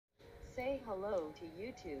Say hello to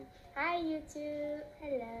YouTube. Hi YouTube.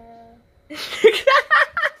 Hello.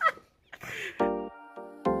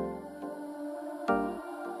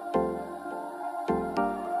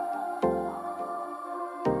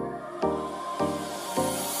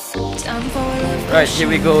 Right, here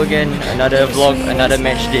we go again. Another vlog, another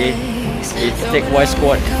match day. It's Teck Whye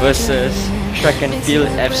Squad versus Track and Field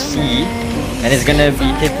FC, and it's gonna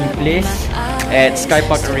be taking place at Sky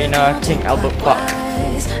Park Arena, King Albert Park.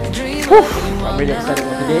 Whew, I'm really excited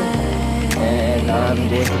for today, and I'm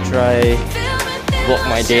going to try vlog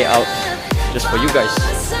my day out just for you guys.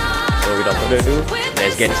 So without further ado,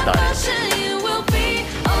 let's get started.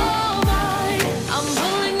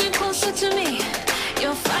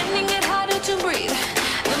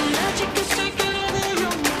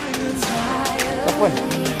 One.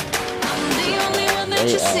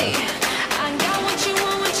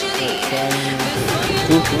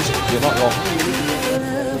 You're not wrong.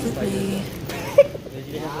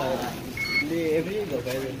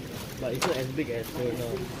 But it's not as big as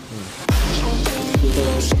Showdown.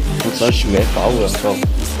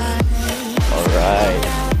 Alright.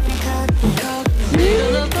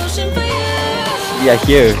 We are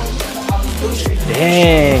here.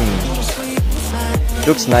 Dang.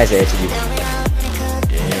 Looks nice actually.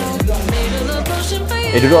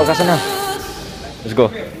 Duduk kat sana. Let's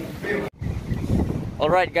go.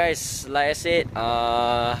 Alright guys, like I said,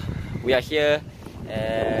 we are here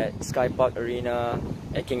at Sky Park Arena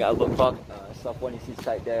at King Albert Park. Someone is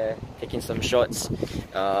inside there taking some shots.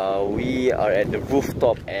 We are at the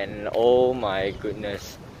rooftop and oh my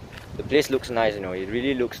goodness, the place looks nice, you know, it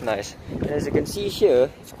really looks nice. And as you can see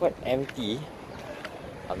here, it's quite empty.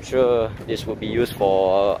 I'm sure this will be used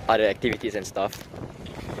for other activities and stuff.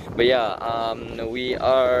 But yeah, we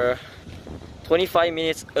are 25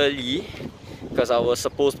 minutes early because our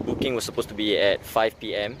booking was supposed to be at 5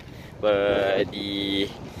 PM, but the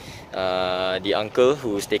uncle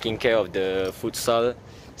who's taking care of the futsal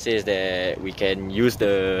says that we can use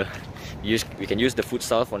the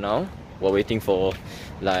futsal for now while waiting for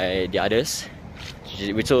like the others.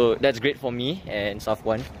 So that's great for me and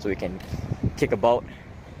Safwan, so we can kick about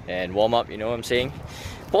and warm up, you know what I'm saying.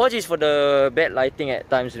 Apologies for the bad lighting at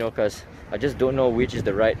times, you know, because I just don't know which is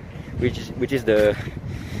the right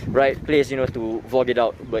place, you know, to vlog it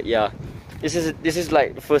out. But yeah, this is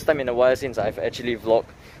like the first time in a while since I've actually vlogged,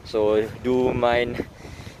 so do mind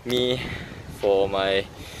me for my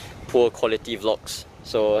poor quality vlogs.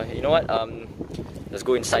 So you know what, let's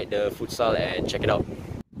go inside the futsal and check it out.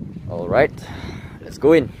 Alright, let's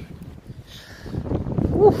go in.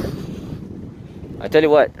 Woo. I tell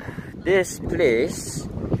you what, this place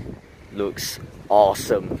looks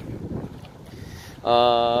awesome.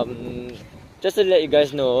 Just to let you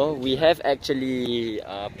guys know, we have actually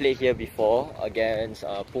played here before against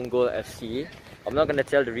Punggol FC. I'm not gonna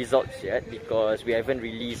tell the results yet because we haven't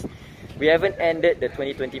ended the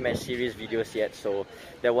 2020 match series videos yet, so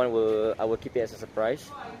that one I will keep it as a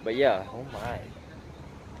surprise. But yeah, oh my.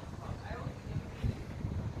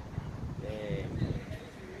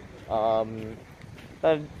 Dang.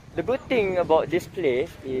 The good thing about this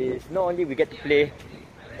place is not only we get to play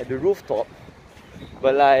at the rooftop,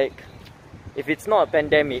 but like if it's not a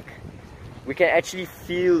pandemic, we can actually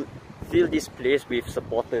fill this place with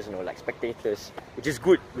supporters, you know, like spectators, which is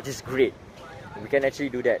good, which is great. We can actually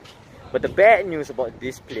do that. But the bad news about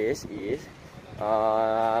this place is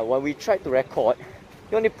when we try to record,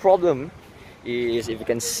 the only problem is, if you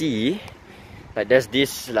can see, like there's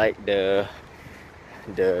this like the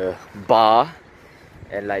bar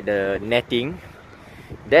and like the netting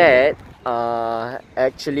that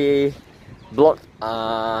actually blocked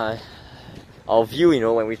our view, you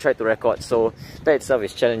know, when we try to record. So that itself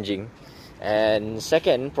is challenging. And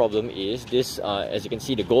second problem is this, as you can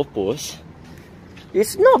see, the goalpost.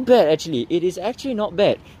 It's not bad actually. It is actually not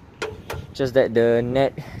bad. Just that the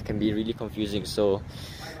net can be really confusing. So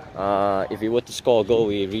if we were to score a goal,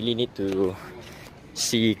 we really need to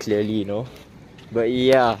see clearly, you know. But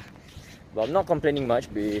yeah. But I'm not complaining much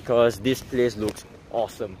because this place looks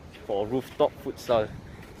awesome for rooftop futsal.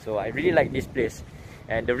 So I really like this place.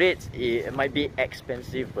 And the rates, it might be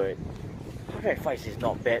expensive, but 105 is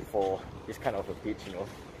not bad for this kind of a pitch, you know.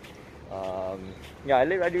 Yeah, I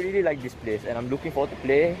really like this place, and I'm looking forward to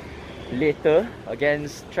play later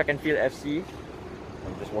against Track and Field FC.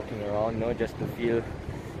 I'm just walking around, you know, just to feel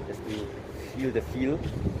the feel.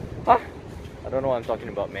 I don't know what I'm talking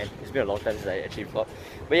about, man. It's been a long time since I actually vlogged.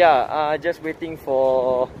 But yeah, just waiting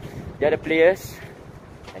for the other players,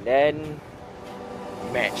 and then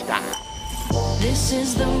match time. This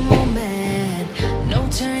is the moment, no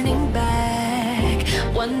turning back.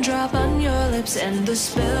 One drop on your lips. lips and the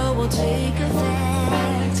spell will take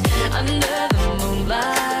effect. Under the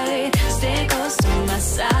moonlight, stay close to my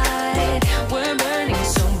side. We're burning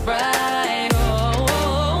so bright. Oh,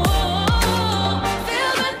 oh, oh.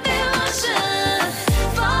 Feel the devotion,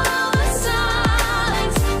 follow the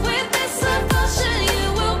signs. With this devotion, you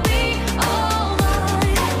will be all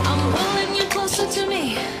mine. I'm pulling you closer to me.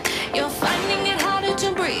 You're finding it harder to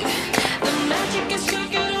breathe. The magic is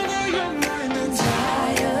taking over your mind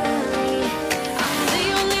entirely. I'm the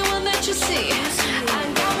only one that you see. I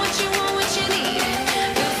got what you want, what you need.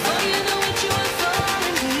 Before you know it, you are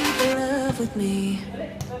falling deep in love with me.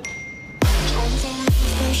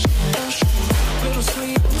 Little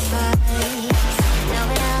sweet and fine. Now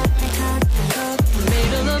that I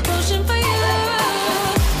made a little potion for you.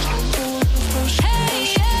 Hey,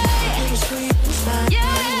 yeah. Little sweet and fine. Yeah.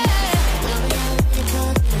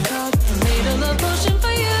 Made a little potion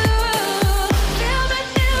for you. Feel the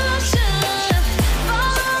devotion,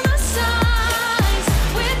 follow the signs.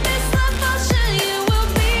 With this love potion, you will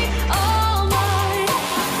be all mine.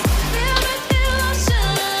 Feel the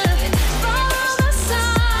devotion, follow the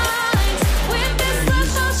signs. With this love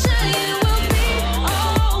potion, you will be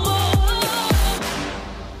all mine.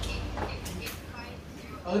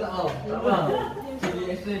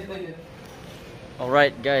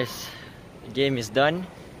 Alright guys, the game is done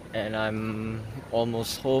and I'm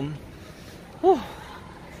almost home. Whew,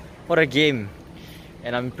 what a game!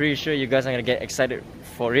 And I'm pretty sure you guys are gonna get excited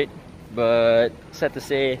for it, but sad to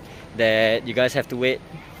say that you guys have to wait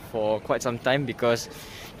for quite some time because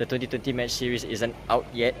the 2020 match series isn't out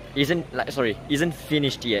yet, isn't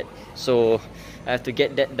finished yet. So I have to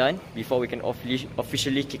get that done before we can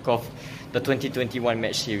officially kick off the 2021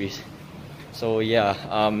 match series. So yeah,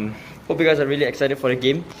 hope you guys are really excited for the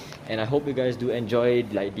game, and I hope you guys do enjoy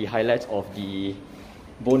like the highlights of the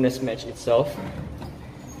bonus match itself.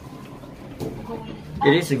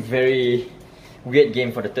 It is a very weird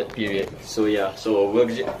game for the third period. So yeah, so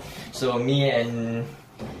me and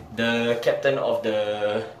the captain of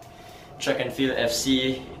the Track and Field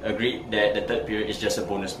FC agreed that the third period is just a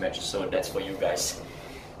bonus match. So that's for you guys.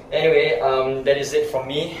 Anyway, that is it from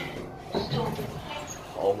me.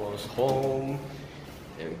 Almost home.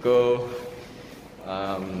 There we go.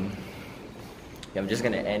 Yeah, I'm just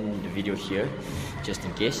gonna end the video here, just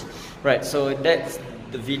in case. Right, so that's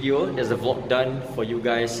the video. There's a vlog done for you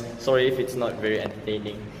guys. Sorry if it's not very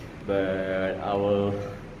entertaining, but I will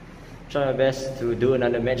try my best to do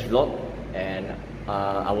another match vlog, and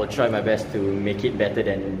I will try my best to make it better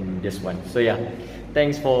than this one. So yeah,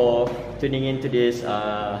 thanks for tuning in to this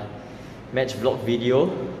match vlog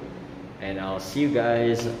video, and I'll see you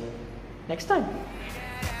guys next time.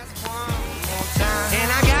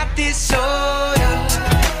 And I got this soul.